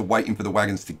just a case of waiting for the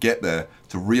wagons to get there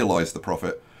to realise the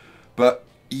profit. But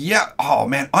yeah, oh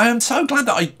man, I am so glad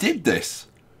that I did this.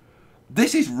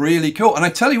 This is really cool. And I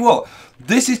tell you what,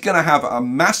 this is going to have a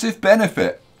massive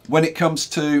benefit when it comes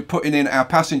to putting in our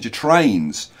passenger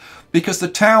trains, because the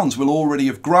towns will already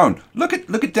have grown. Look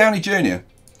at Downey Jr.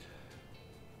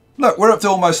 Look, we're up to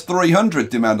almost 300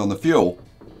 demand on the fuel.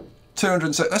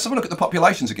 206. Let's have a look at the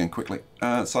populations again quickly.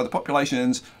 So the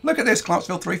populations, look at this,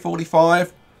 Clarksville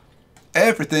 345.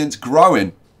 Everything's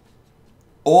growing.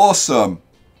 Awesome.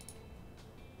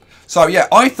 So yeah,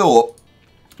 I thought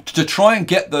to try and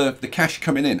get the cash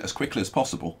coming in as quickly as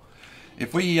possible,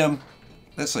 if we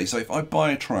let's see, so if I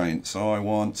buy a train, so I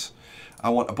want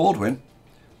a Baldwin,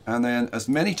 and then as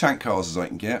many tank cars as I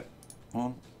can get.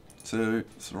 1, 2,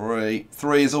 3.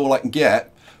 3 is all I can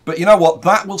get. But you know what?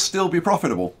 That will still be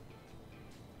profitable.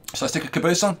 So I stick a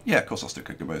caboose on? Yeah, of course I'll stick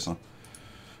a caboose on.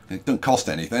 It doesn't cost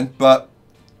anything, but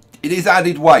it is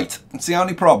added weight. It's the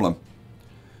only problem.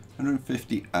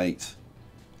 158.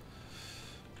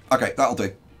 Okay, that'll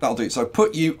do. That'll do. So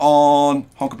put you on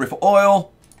honker brief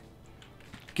oil.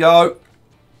 Go.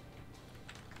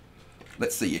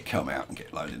 Let's see you come out and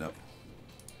get loaded up.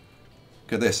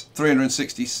 Look at this.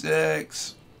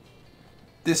 366.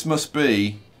 This must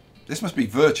be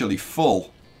virtually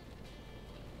full.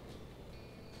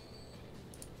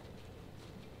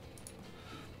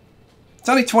 It's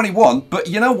only 21, but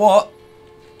you know what?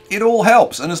 It all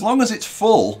helps, and as long as it's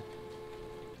full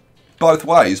both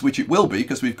ways, which it will be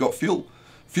because we've got fuel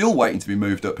waiting to be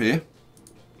moved up here.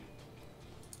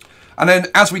 And then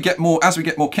as we get more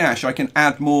cash, I can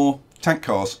add more tank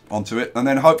cars onto it, and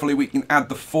then hopefully we can add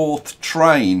the 4th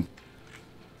train.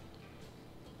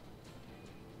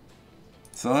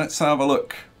 So let's have a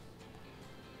look.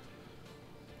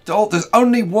 Oh, there's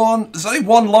only one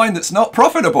line that's not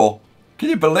profitable. Can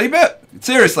you believe it?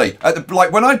 Seriously,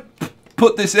 like when I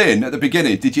put this in at the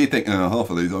beginning, did you think, oh,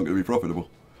 half of these aren't going to be profitable?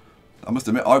 I must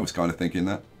admit, I was kind of thinking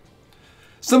that.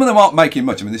 Some of them aren't making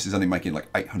much. I mean, this is only making like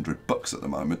 800 bucks at the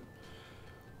moment.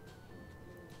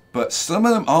 But some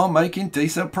of them are making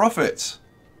decent profits.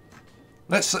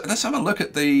 Let's have a look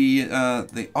at the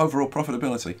overall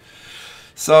profitability.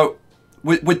 So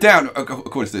we're down,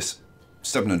 according to this,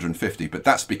 750, but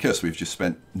that's because we've just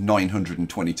spent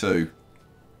 922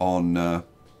 on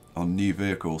new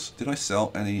vehicles. Did I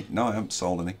sell any? No, I haven't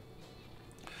sold any.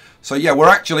 So yeah, we're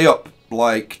actually up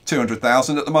like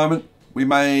 200,000 at the moment. We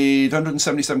made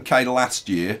 177k last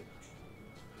year,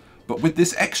 but with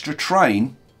this extra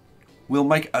train, we'll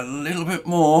make a little bit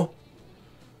more.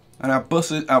 And our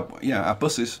buses, our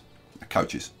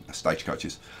coaches, our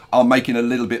stagecoaches, are making a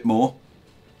little bit more.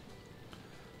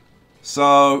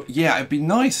 So yeah, it'd be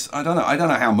nice. I don't know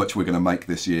how much we're going to make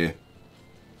this year.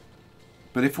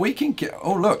 But if we can get,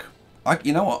 oh look,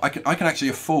 you know what? I can actually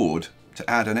afford to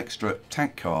add an extra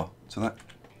tank car to that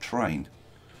train.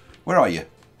 Where are you?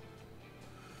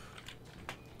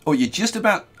 Oh, you're just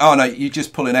about. Oh no, you're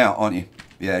just pulling out, aren't you?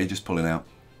 Yeah, you're just pulling out.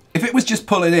 If it was just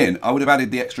pulling in, I would have added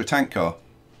the extra tank car.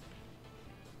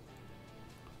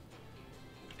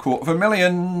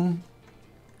 $250,000.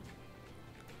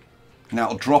 Now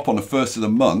it'll drop on the 1st of the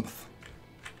month.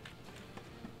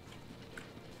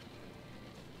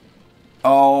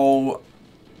 Oh,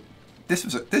 this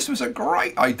was a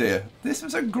great idea. This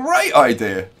was a great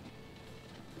idea.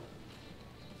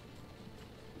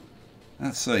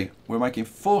 Let's see. We're making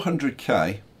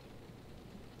 400k,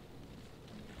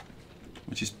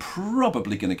 which is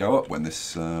probably going to go up when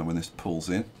this pulls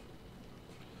in.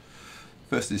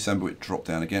 1st of December it dropped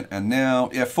down again, and now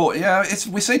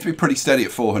we seem to be pretty steady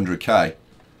at 400k.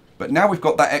 But now we've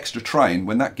got that extra train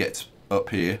when that gets up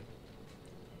here.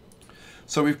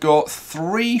 So we've got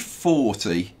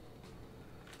 340.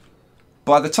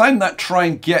 By the time that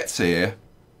train gets here,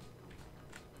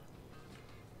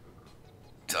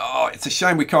 oh, it's a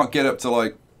shame we can't get up to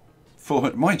like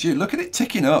 400. Mind you, look at it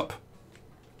ticking up.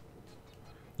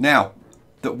 Now,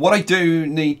 what I do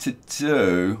need to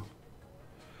do,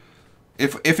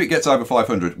 if it gets over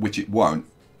 500, which it won't,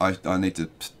 I need to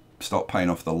start paying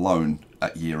off the loan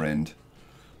at year end.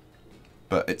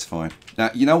 But it's fine. Now,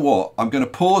 you know what? I'm going to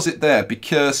pause it there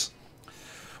because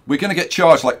we're going to get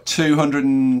charged like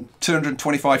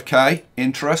 225k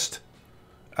interest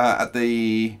on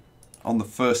the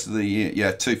 1st of the year.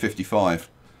 Yeah, 255.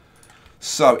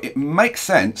 So it makes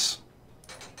sense.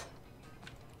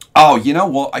 Oh, you know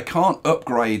what? I can't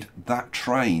upgrade that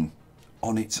train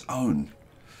on its own.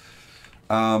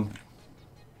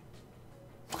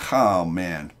 Oh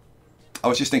man, I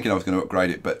was just thinking I was going to upgrade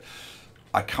it, but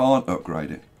I can't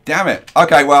upgrade it. Damn it.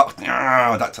 Okay, well,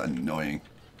 that's annoying.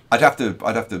 I'd have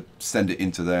to send it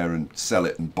into there and sell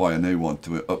it and buy a new one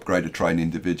to upgrade a train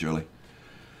individually.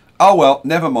 Oh well,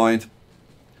 never mind.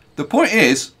 The point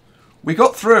is, we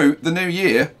got through the new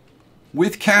year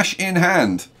with cash in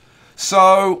hand.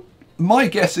 So my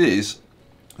guess is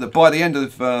that by the end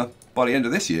of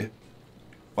this year,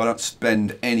 if I don't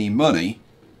spend any money,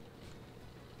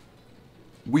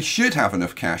 we should have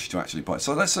enough cash to actually buy.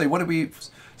 So let's see, what did we?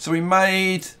 So we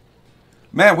made,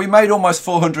 man, we made almost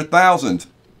 400,000.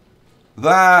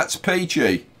 That's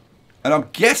peachy, and I'm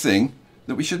guessing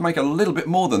that we should make a little bit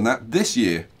more than that this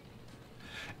year.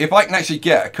 If I can actually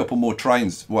get a couple more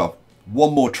trains, well,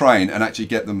 one more train, and actually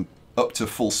get them up to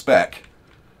full spec,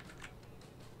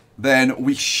 then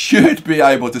we should be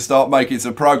able to start making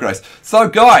some progress. So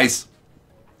guys,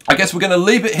 I guess we're going to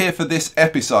leave it here for this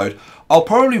episode. I'll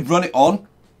probably run it on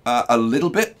a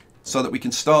little bit so that we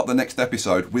can start the next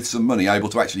episode with some money, able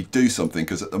to actually do something,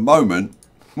 because at the moment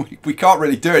we can't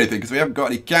really do anything because we haven't got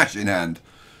any cash in hand.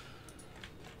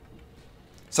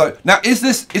 So now, is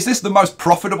this the most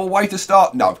profitable way to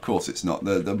start? No, of course it's not.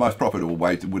 The most profitable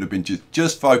way would have been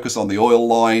just focus on the oil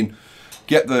line,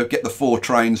 get the 4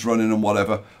 trains running and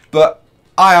whatever. But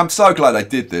I am so glad I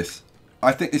did this.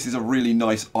 I think this is a really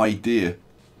nice idea.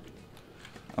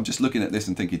 I'm just looking at this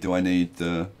and thinking, do I need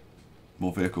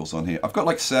more vehicles on here? I've got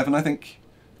like 7, I think.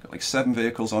 Got like 7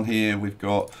 vehicles on here. We've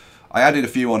got, I added a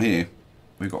few on here.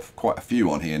 We've got quite a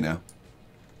few on here now.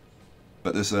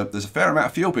 But there's a fair amount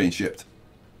of fuel being shipped.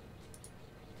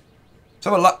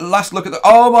 So a last look at the,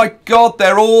 oh my god,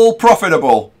 they're all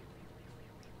profitable.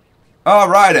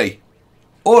 Alrighty.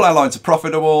 All our lines are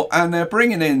profitable and they're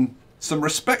bringing in some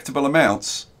respectable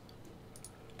amounts.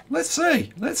 Let's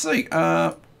see.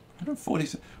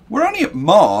 140. We're only at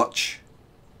March.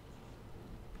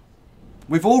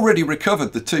 we've already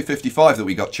recovered the 255 that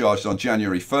we got charged on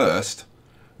January 1st,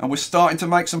 and we're starting to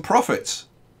make some profits.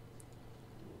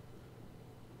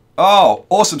 Oh,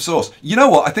 awesome sauce. You know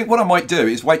what? I think what I might do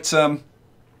is wait till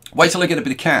I get a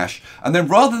bit of cash, and then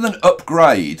rather than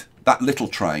upgrade that little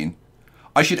train,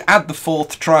 I should add the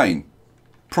 4th train.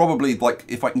 Probably, like,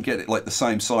 if I can get it like the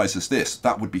same size as this,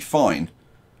 that would be fine.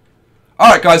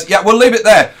 All right, guys. Yeah, we'll leave it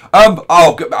there.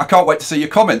 I can't wait to see your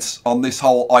comments on this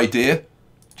whole idea.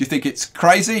 Do you think it's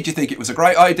crazy? Do you think it was a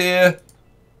great idea? Do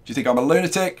you think I'm a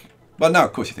lunatic? Well, no,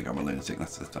 of course you think I'm a lunatic.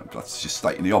 That's just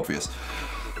stating the obvious.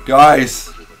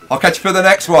 Guys, I'll catch you for the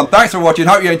next one. Thanks for watching.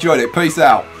 Hope you enjoyed it. Peace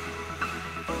out.